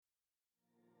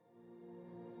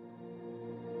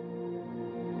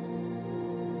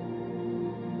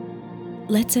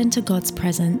let's enter God's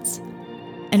presence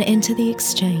and enter the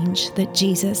exchange that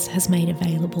Jesus has made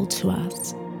available to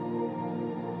us.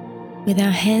 With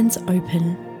our hands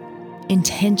open,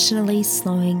 intentionally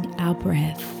slowing our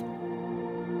breath,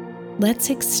 let's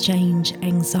exchange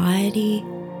anxiety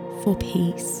for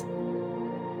peace.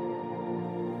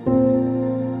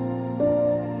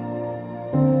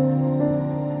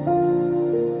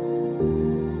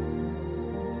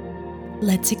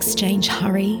 Let's exchange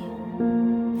hurry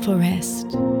for rest.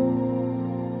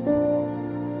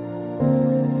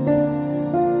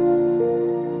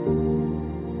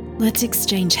 Let's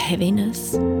exchange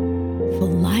heaviness for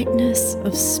lightness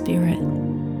of spirit.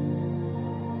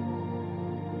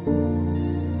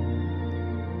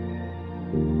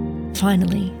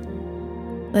 Finally,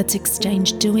 let's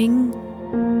exchange doing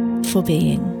for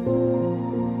being.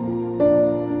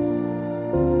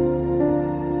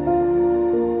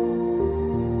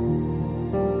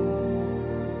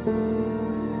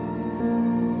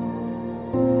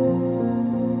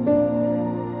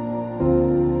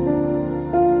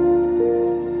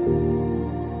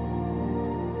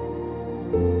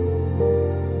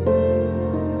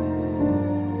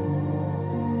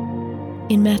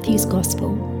 In Matthew's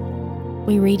Gospel,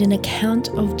 we read an account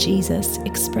of Jesus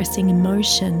expressing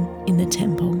emotion in the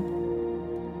temple.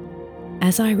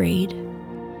 As I read,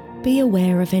 be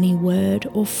aware of any word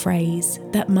or phrase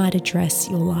that might address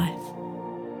your life.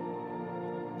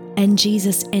 And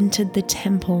Jesus entered the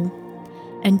temple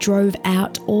and drove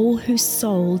out all who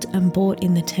sold and bought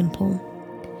in the temple.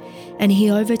 And he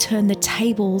overturned the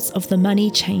tables of the money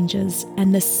changers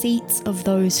and the seats of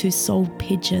those who sold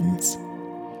pigeons.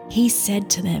 He said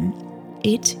to them,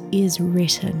 "It is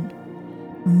written,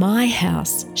 my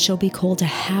house shall be called a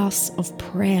house of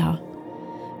prayer,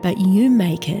 but you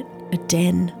make it a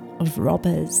den of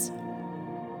robbers."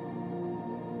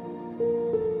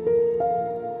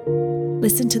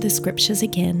 Listen to the scriptures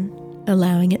again,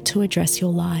 allowing it to address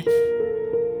your life.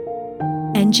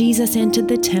 And Jesus entered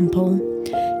the temple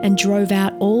and drove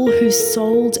out all who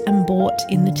sold and bought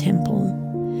in the temple.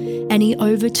 And he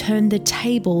overturned the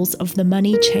tables of the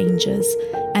money changers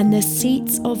and the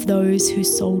seats of those who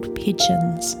sold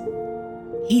pigeons.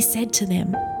 He said to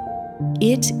them,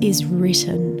 "It is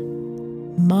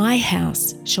written, my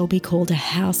house shall be called a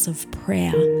house of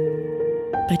prayer,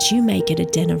 but you make it a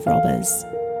den of robbers."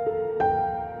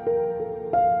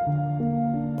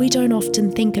 We don't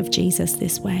often think of Jesus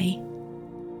this way,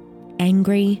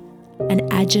 angry and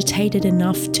agitated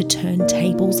enough to turn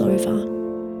tables over,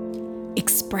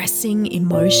 expressing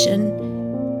emotion,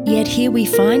 yet here we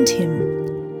find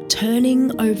him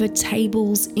turning over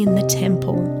tables in the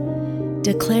temple,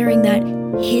 declaring that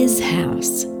his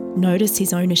house, notice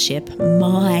his ownership,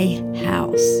 my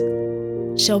house,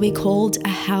 shall be called a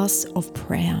house of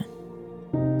prayer.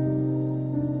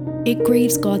 It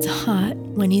grieves God's heart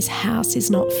when his house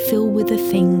is not filled with the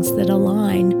things that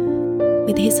align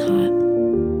with his heart.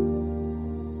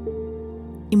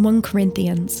 In 1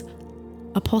 Corinthians,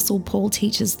 Apostle Paul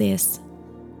teaches this: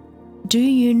 "Do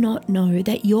you not know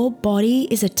that your body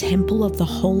is a temple of the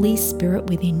Holy Spirit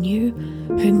within you,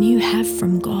 whom you have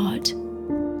from God?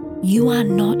 You are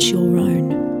not your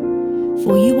own,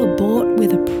 for you were bought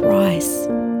with a price,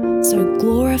 so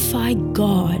glorify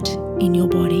God in your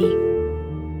body."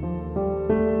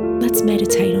 Let's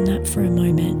meditate on that for a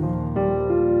moment.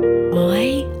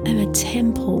 I am a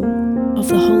temple of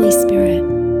the Holy Spirit.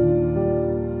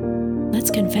 Let's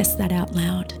confess that out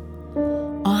loud.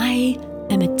 I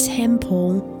am a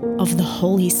temple of the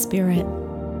Holy Spirit.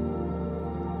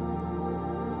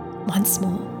 Once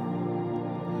more.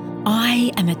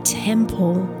 I am a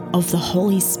temple of the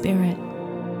Holy Spirit.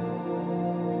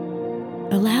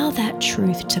 Allow that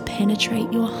truth to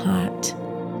penetrate your heart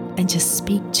and to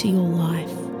speak to your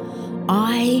life.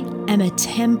 I am a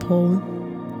temple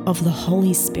of the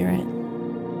Holy Spirit.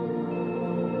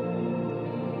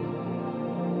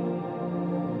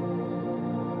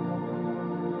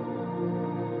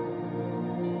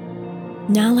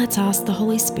 Now let's ask the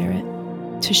Holy Spirit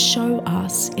to show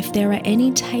us if there are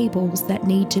any tables that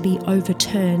need to be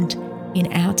overturned in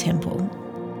our temple.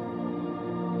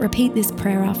 Repeat this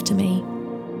prayer after me.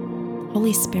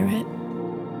 Holy Spirit,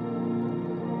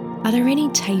 are there any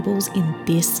tables in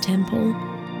this temple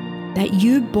that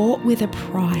you bought with a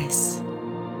price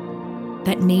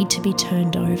that need to be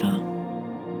turned over?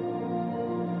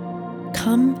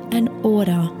 Come and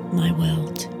order my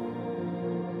world.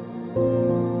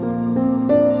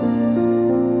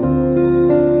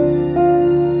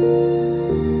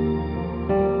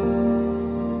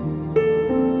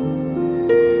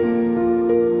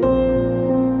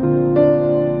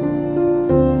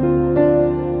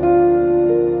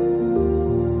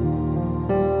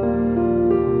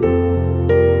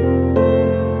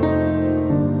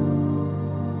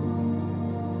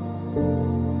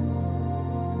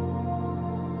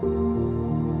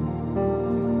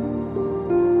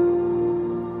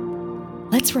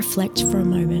 Let's reflect for a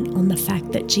moment on the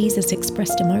fact that Jesus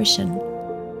expressed emotion,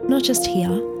 not just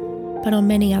here, but on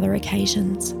many other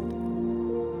occasions.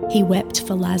 He wept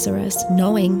for Lazarus,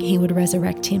 knowing he would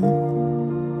resurrect him.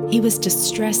 He was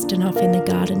distressed enough in the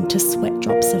garden to sweat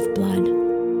drops of blood.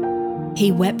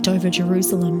 He wept over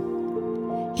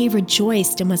Jerusalem. He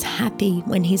rejoiced and was happy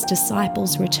when his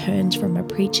disciples returned from a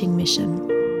preaching mission.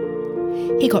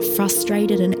 He got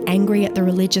frustrated and angry at the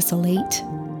religious elite.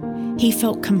 He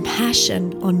felt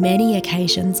compassion on many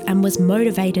occasions and was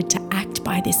motivated to act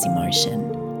by this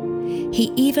emotion.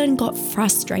 He even got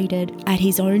frustrated at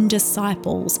his own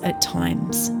disciples at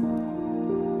times.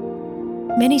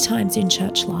 Many times in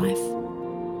church life,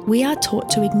 we are taught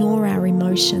to ignore our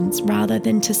emotions rather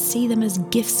than to see them as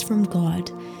gifts from God,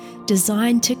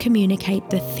 designed to communicate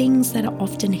the things that are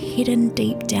often hidden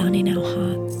deep down in our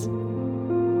hearts.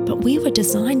 But we were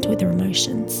designed with our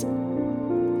emotions.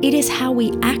 It is how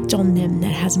we act on them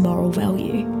that has moral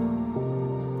value.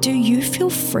 Do you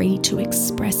feel free to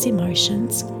express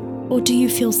emotions, or do you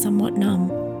feel somewhat numb?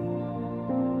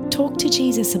 Talk to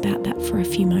Jesus about that for a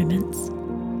few moments.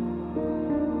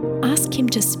 Ask him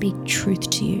to speak truth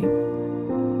to you.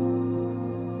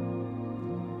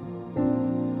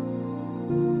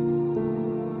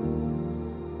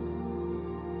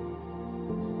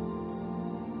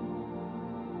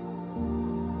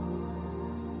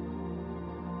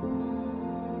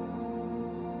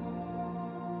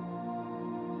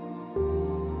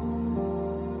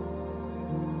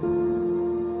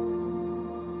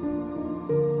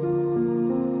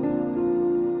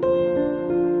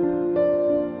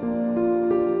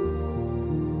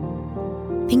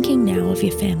 Thinking now of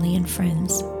your family and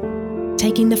friends,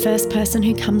 taking the first person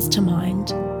who comes to mind.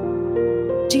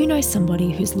 Do you know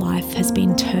somebody whose life has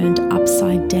been turned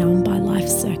upside down by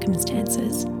life's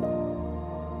circumstances?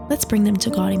 Let's bring them to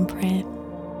God in prayer.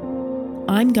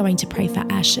 I'm going to pray for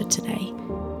Asha today,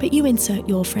 but you insert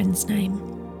your friend's name.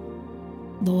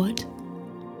 Lord,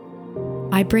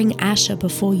 I bring Asha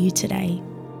before you today.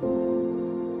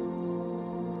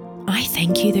 I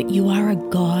thank you that you are a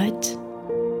God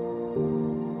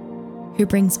who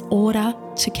brings order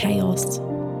to chaos.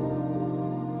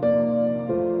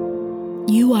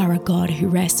 You are a God who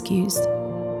rescues.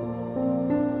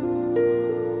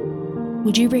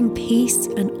 Would you bring peace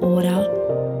and order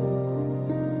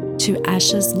to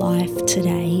Asha's life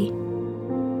today?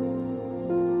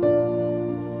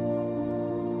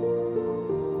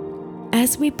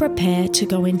 As we prepare to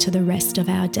go into the rest of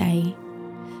our day,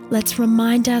 let's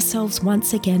remind ourselves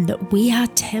once again that we are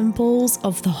temples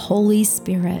of the Holy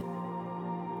Spirit.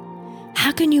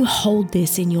 How can you hold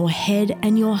this in your head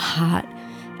and your heart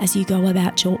as you go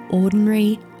about your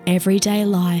ordinary, everyday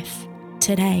life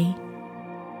today?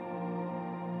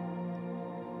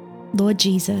 Lord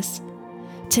Jesus,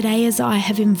 today as I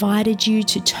have invited you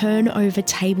to turn over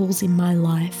tables in my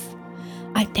life,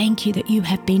 I thank you that you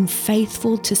have been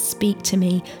faithful to speak to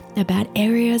me about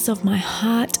areas of my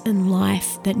heart and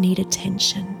life that need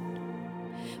attention.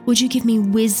 Would you give me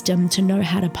wisdom to know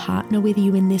how to partner with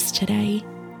you in this today?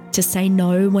 To say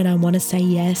no when I want to say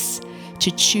yes, to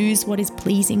choose what is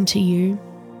pleasing to you.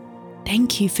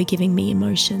 Thank you for giving me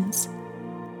emotions.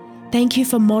 Thank you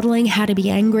for modeling how to be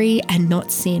angry and not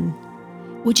sin.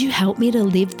 Would you help me to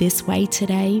live this way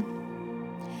today?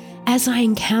 As I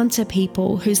encounter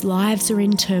people whose lives are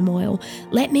in turmoil,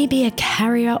 let me be a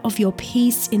carrier of your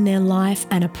peace in their life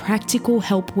and a practical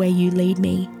help where you lead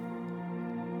me.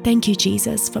 Thank you,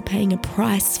 Jesus, for paying a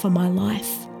price for my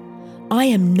life. I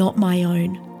am not my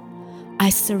own. I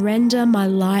surrender my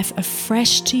life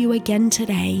afresh to you again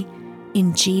today,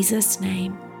 in Jesus'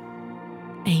 name.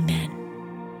 Amen.